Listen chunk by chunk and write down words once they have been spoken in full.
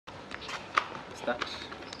Start.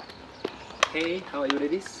 Hey, how are you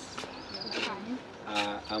ladies?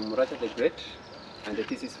 I'm Roger the Great, and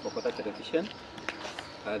this is Bokota Television.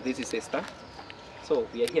 This is Esther. So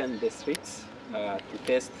we are here in the streets to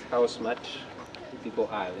test how smart people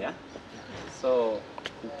are, yeah? So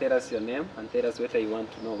tell us your name and tell us whether you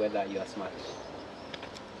want to know whether you are smart.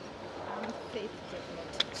 I'm Faith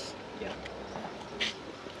Technology. Yeah.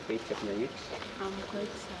 Faith Technology. I'm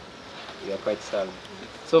quite sad. You are quite sad.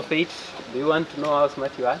 So Faith, do you want to know how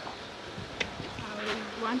smart you are? I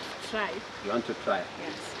want to try. You want to try?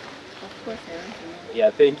 Yes. Of course I want to know.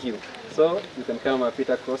 Yeah, thank you. So you can come a bit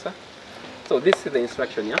closer. So this is the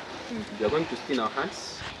instruction, yeah? We are going to spin our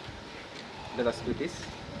hands. Let us do this.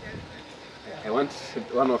 I want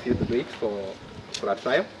one of you to do it for a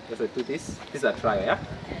trial. Let's do this. This is a trial, yeah?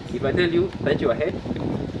 If I tell you touch your head,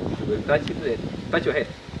 you will touch your head.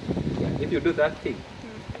 Yeah. If you do that thing,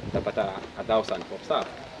 utapata 1,000 pops up.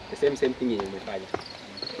 The same thing yenye umefanya.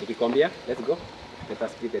 Nikikwambia, let's go. Let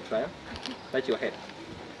us do the trial. Touch your head.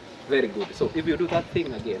 Very good. So if you do that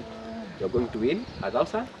thing again, you're going to win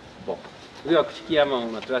 1,000 bob. Huyo akushikia ama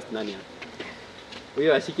una trust nani hapa?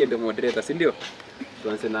 Huyo ashike ndio moderator, si ndio?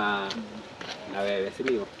 Tuanze na wewe, si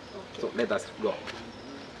ndio? So let us go.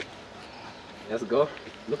 Let's go.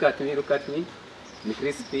 Look at me, look at me.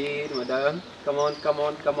 Increase speed, madam. Come on, come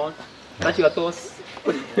on, come on. Touch your toes.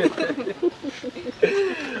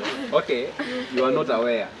 Okay, you are not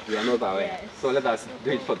aware. You are not aware. Yes. So let us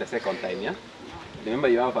do it for the second time, yeah? Remember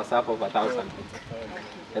you have a sap of 1,000.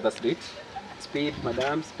 Let us do it. Speed,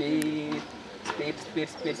 madam, speed. Speed, speed,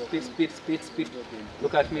 speed, speed, speed, speed, speed.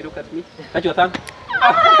 Look at me, look at me. Touch your tongue.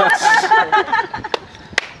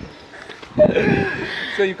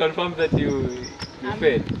 So you confirm that you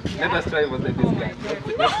failed. Let us try with this guy.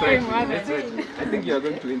 Let's try. Let's try. I think you are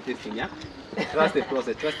going to win this thing, yeah? Trust the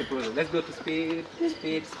process, trust the process. Let's go to speed,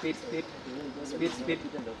 speed, speed, speed, speed, speed.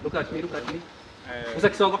 Look at me, look at me. Usa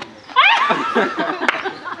kisogo.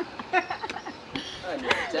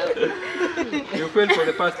 You failed for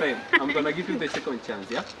the first time. I'm gonna give you the second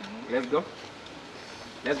chance, yeah? Let's go.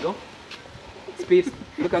 Let's go. Speed.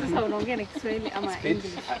 Look at me. Sasa unaongea na Kiswahili ama Speed.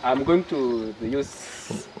 English? I'm going to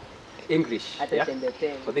use English. Yeah?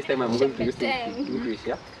 For this time I'm going to use English,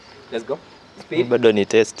 yeah? Let's go. Speed. Bado ni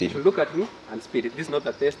testi. You look at me and speed. This is not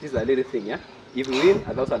a test, this is a little thing, yeah? If you win,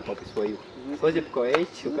 1,000 pop is for you. So you look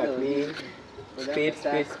at me. Speed,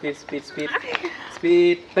 speed, speed, speed, speed.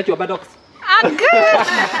 Speed. Touch your buttocks.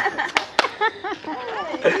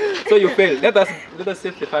 So you failed. Let us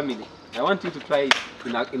save the family. I want you to try it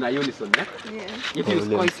in a unison, yeah? Yeah. If you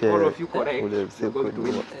score it, all of you correct, you're going to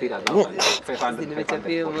win still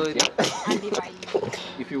 1,500.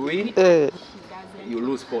 If you win, you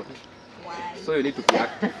lose sport. So you need to be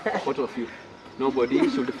active, both of you. Nobody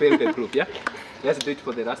should fail the group, yeah? Let's do it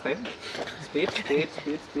for the last time. Speed, speed,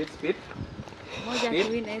 speed, speed, speed. Moja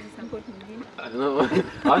kuwin hizi support mwingine. No,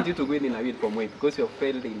 I want you to win in a win from way because you have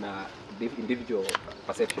failed in a individual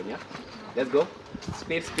perception, yeah? Let's go.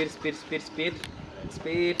 Speed, speed, speed, speed, speed,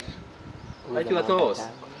 speed. Touch your toes.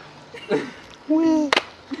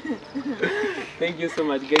 Thank you so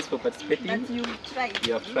much, guys, for participating. But you tried.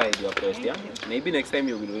 You have tried your best, yeah? Maybe next time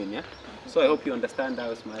you will win, yeah? So I hope you understand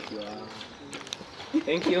how smart you are.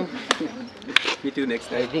 Thank you. Meet you next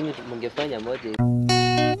time. I think mungefanya moja.